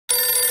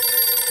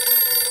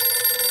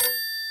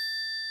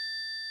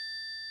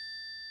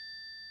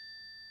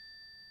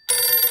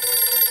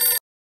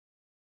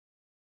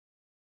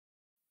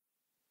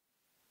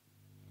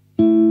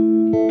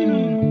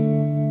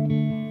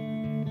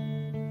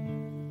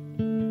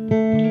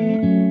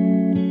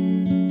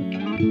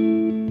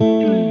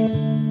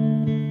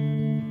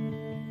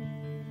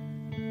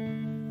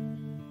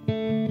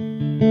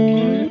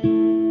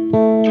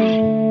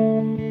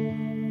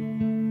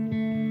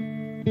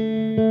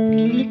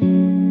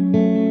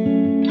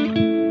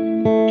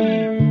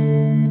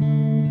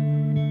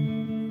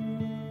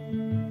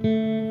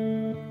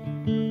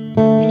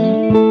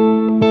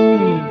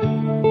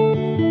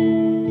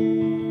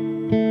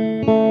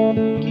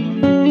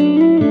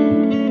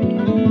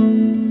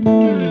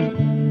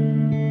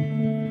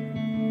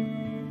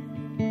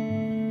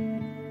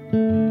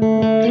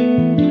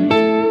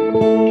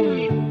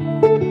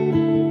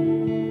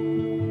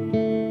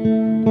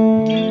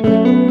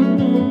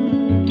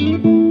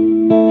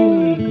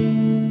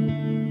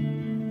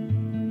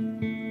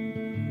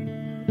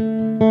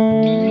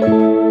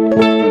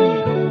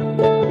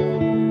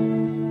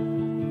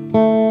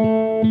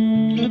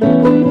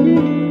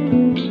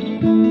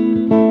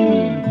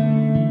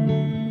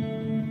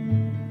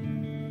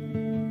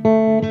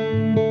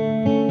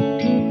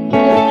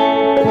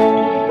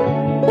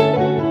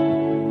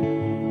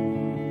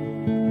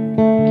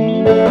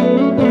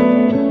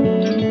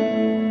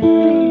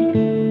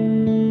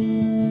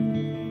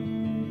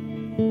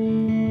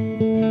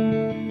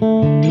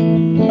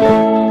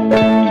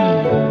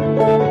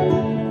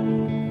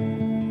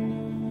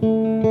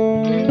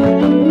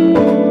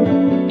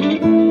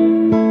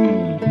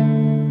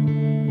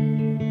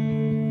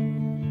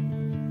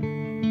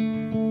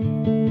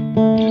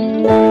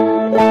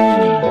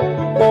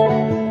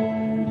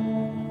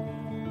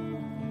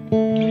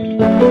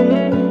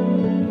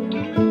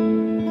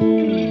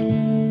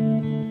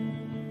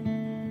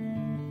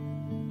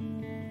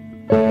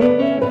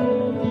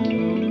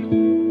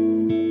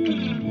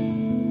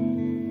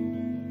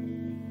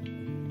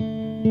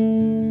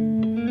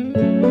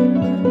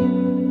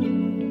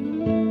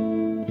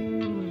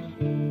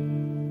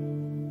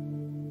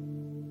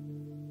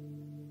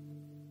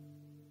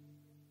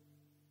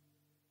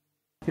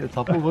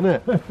topple, wouldn't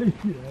it?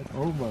 Yeah.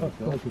 Oh my god.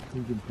 Like a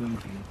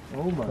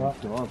Oh my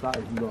god, that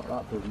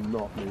does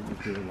not make me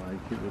feel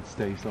like it would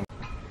stay so.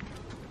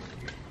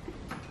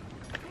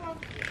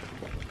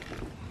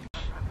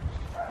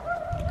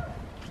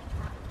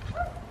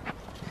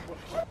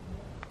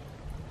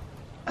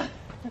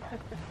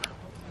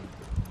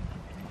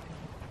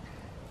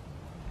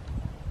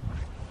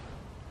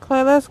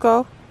 Claire, let's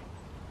go.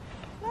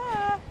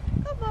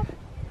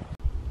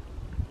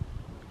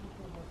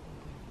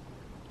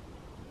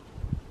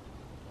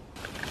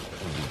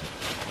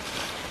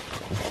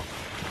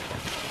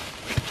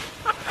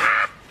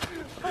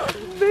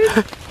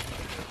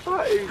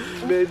 That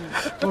is mint.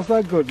 What's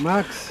that good,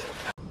 Max?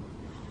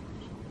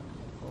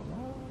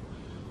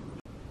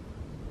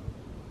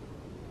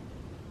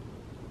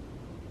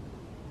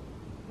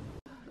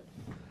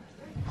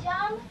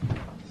 Dumb,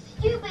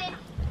 stupid,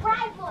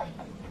 bright boy.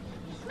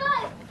 You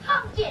smell like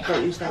pumpkin.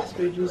 Don't use that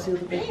spoon, use the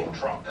other bit.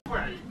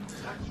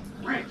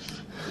 Rich.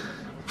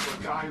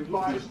 The guy who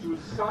lies to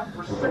his son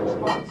for 6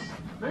 months.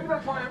 Maybe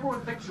that's why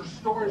everyone thinks your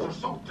stories are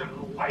so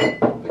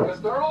delightful, because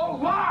they're all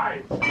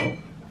lies.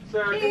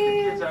 Sarah, get the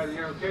kids out of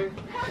here, okay?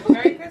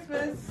 Merry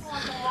Christmas.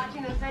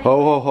 Ho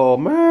ho ho,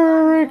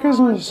 Merry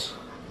Christmas.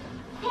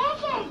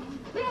 Pancake,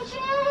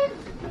 bitches.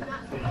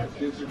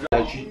 Kids are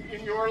going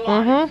in your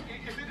life.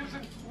 If it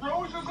isn't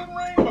roses and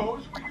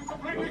rainbows, will you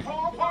completely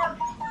fall apart?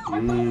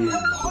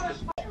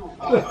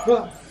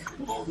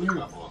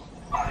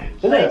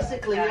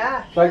 Basically,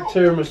 yeah. Like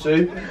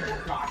tiramisu.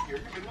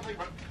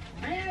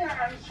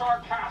 And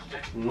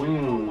sarcastic.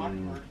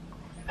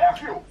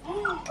 F you.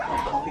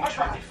 I'll be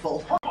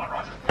trifle. Come on,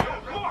 Roger.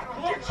 Come on.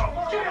 Get some.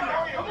 No.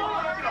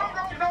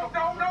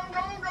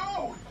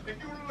 If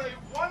you lay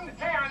one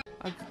hand.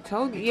 I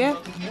told you, yeah.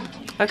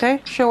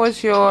 Okay, show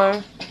us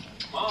your.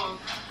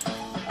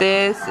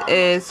 This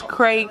is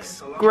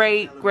Craig's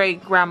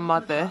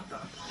great-great-grandmother.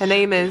 Her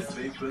name is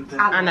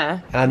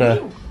Anna.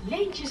 Anna.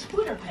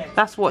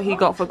 That's what he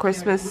got for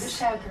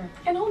Christmas.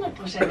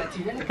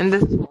 And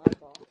this is what I got.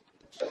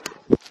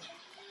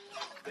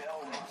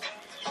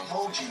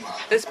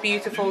 This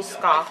beautiful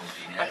scarf.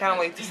 I can't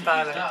wait to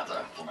style it.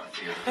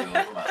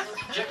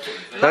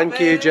 Thank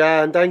you,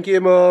 Jan. Thank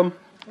you, Mum.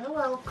 You're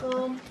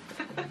welcome.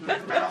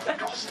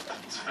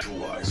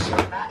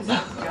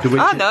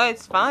 Oh no,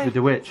 it's fine. With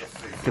the witch.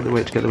 Get the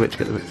witch, get the witch,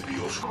 get the witch.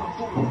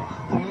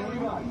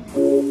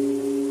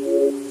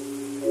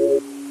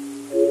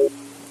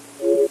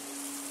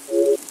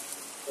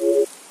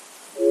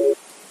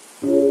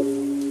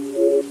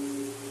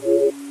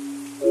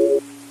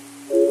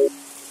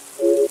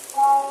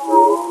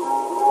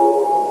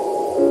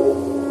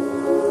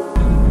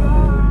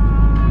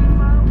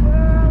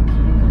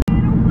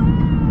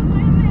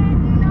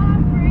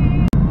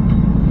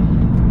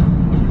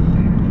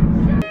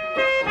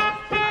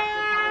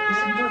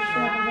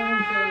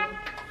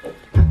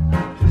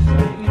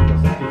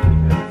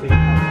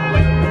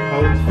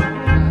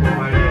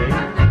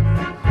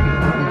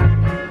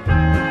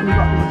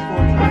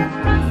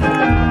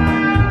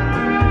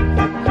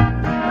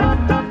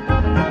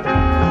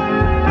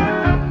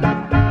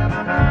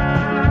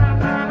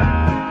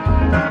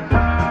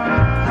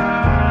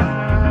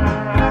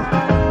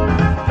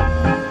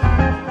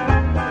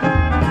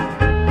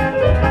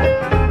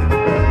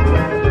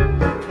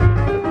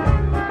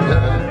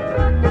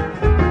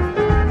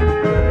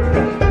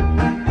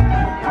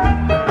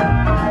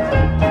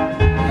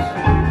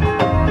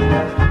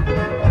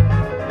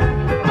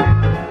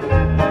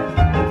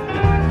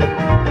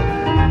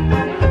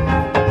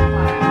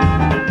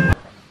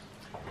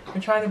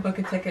 Trying to book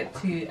a ticket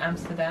to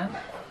Amsterdam.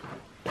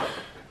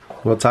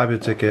 What type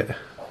of ticket?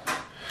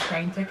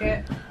 Train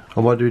ticket.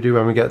 And what do we do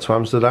when we get to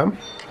Amsterdam?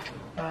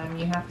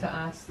 You have to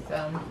ask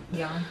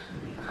Jan.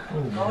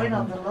 Going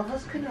on the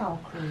Lovers Canal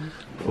cruise.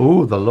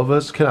 Oh, the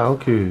Lovers Canal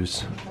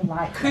Cruise.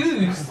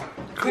 Cruise.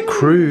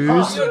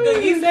 Cruise? Oh,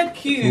 you said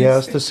cruise. Yeah,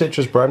 it's the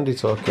citrus brandy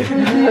talking.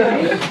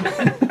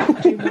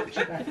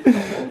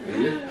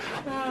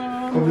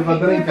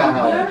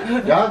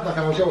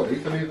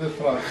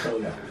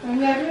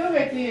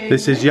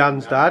 This is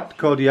Jan's dad,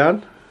 called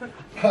Jan.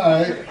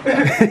 Hi.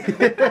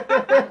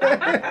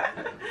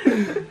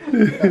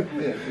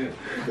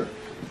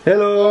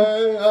 Hello.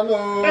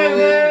 Hello.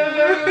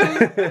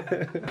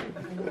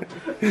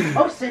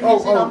 Oh,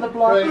 Sydney's on the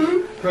block.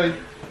 Great.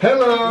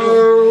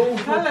 Hello.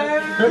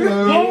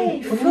 Hello.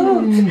 Yay, food.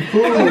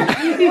 Food.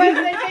 When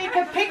they make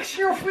a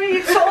picture of me,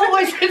 it's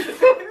always in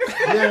food.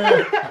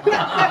 Yeah.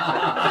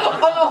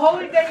 On a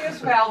holiday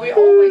as well, we're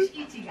always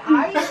eating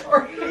ice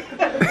or...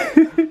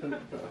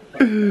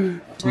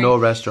 No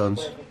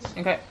restaurants.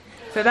 Okay,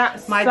 so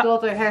that's My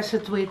daughter has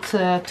it with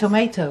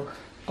tomato.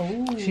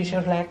 Oh. She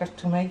should like a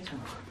tomato.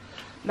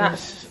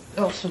 That's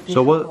also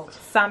So what?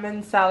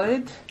 salmon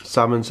salad,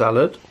 Salmon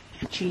salad.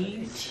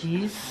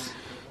 cheese.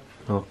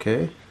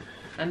 Okay.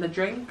 and the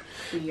drink.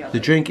 The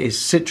drink is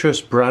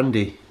citrus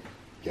brandy.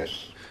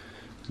 Yes.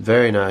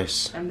 Very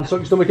nice. And Suck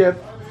your stomach, Kev.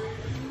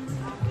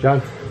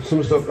 Jan,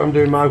 some stuff. I'm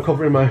doing my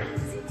covering my.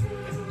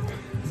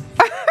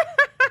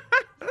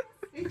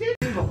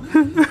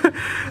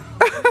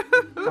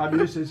 I'm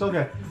it's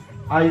okay.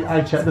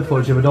 I check the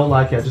footage. If I don't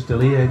like it, I just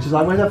delete it. She's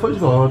like, where's that footage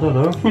go? I don't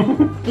know.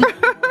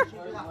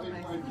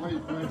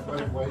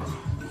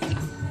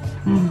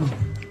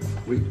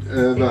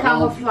 It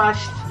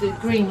camouflaged the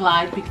green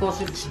light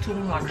because it's too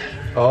much.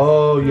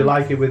 Oh, you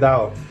like it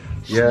without?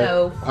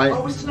 Snow.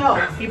 Oh, snow.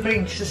 He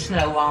brings the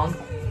snow on.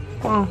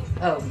 Oh.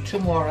 Oh,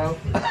 tomorrow.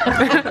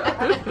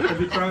 Have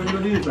you tried one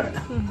of these back?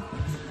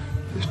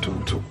 It's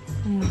total.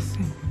 Let's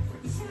see.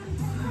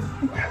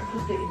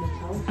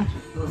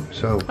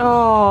 So.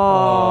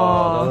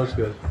 Oh, Oh. that's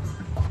good.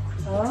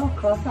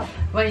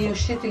 When you're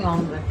sitting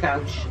on the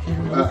couch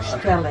and looks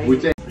telly.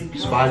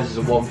 Spiders is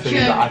the one thing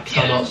that I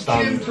cannot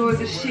stand. Jump through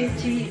the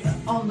city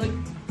on the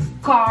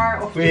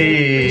car. Of Wee.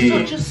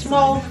 It's such a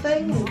small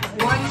thing.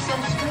 Why are you so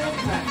scared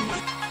of that?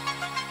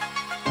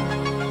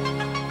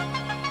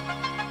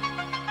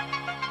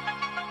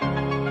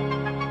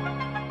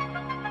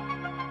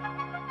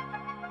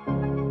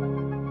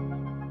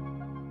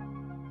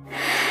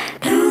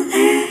 Don't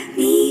let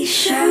me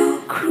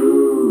show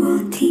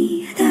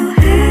cruelty, though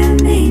I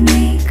may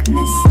make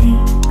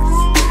mistakes.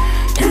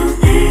 Don't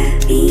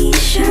let me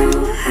show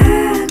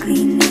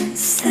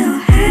ugliness,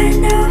 though I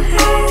know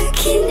I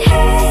can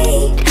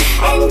hate.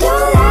 And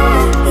don't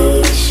let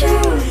me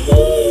show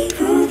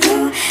evil,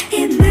 though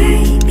it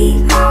might be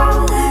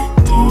all I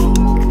take.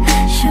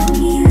 Show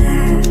me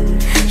love,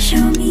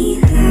 show me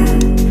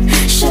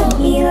love, show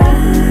me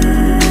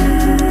love.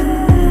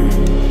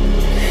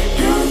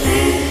 Don't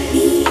let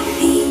me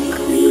think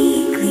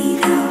weakly,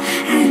 though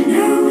I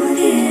know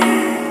that I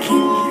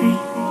can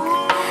break.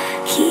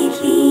 Keep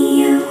me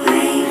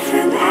away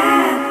from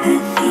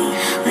apathy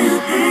while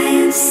I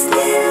am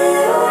still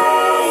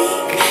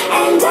awake.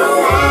 And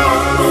don't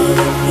let me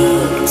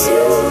think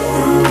too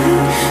long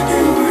of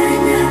the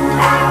one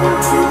about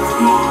to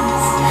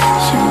please.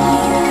 Show me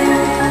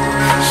love,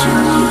 show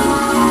me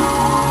love,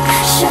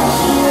 show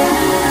me love.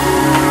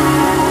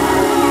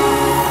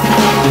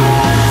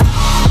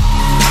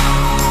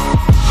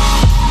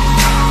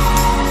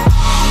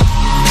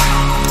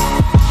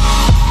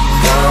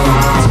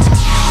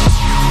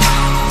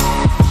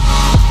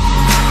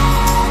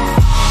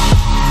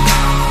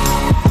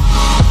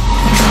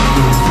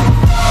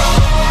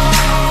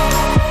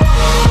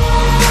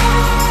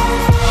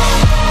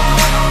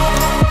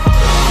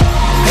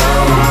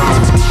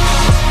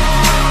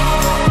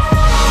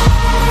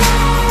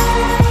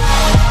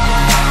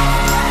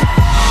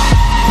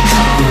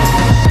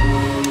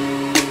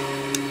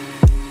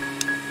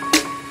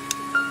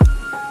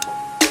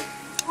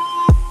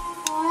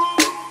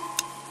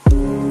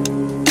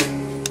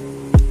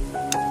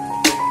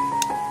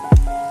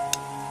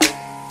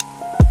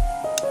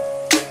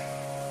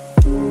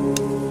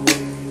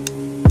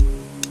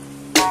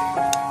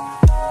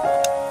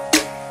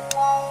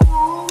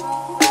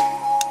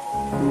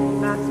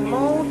 That's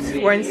mold.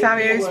 We're in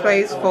Samuel's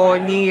place for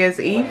New Year's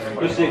Eve.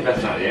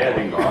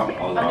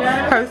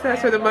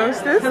 Hostess with the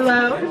mostest.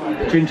 Hello.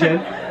 Chin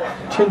chin.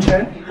 Chin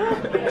chin.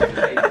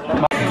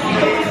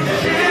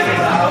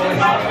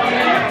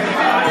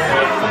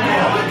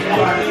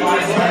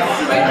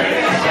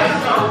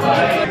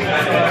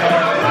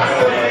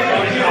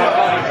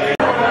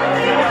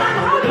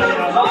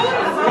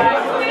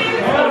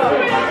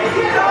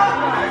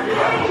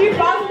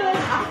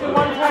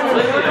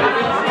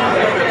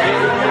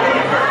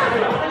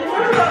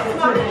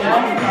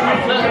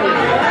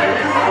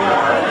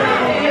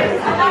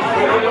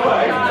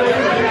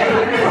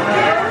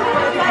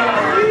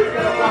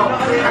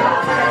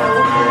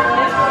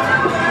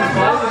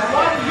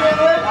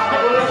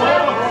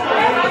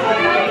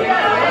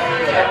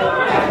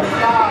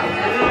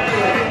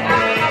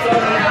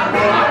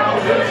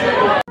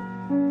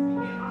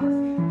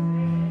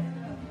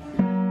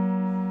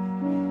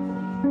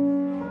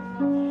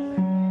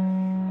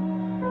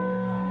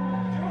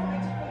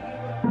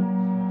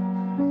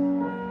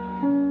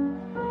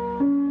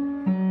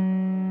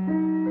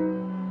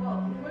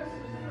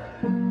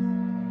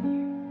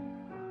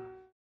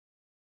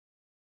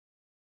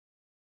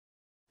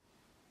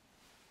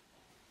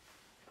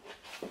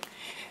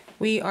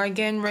 We are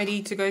getting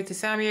ready to go to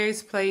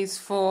Samuel's place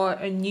for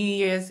a New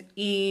Year's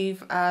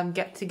Eve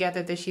get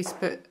together that she's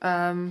put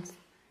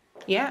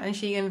yeah, and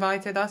she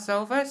invited us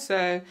over,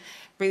 so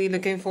really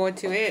looking forward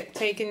to it.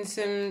 Taking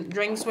some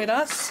drinks with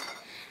us.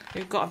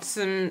 We've got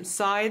some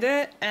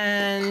cider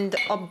and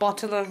a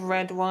bottle of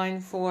red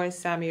wine for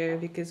Samuel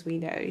because we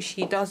know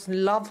she does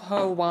love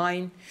her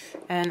wine,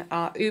 and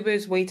our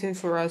Uber's waiting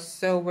for us,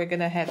 so we're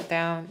gonna head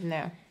down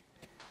now.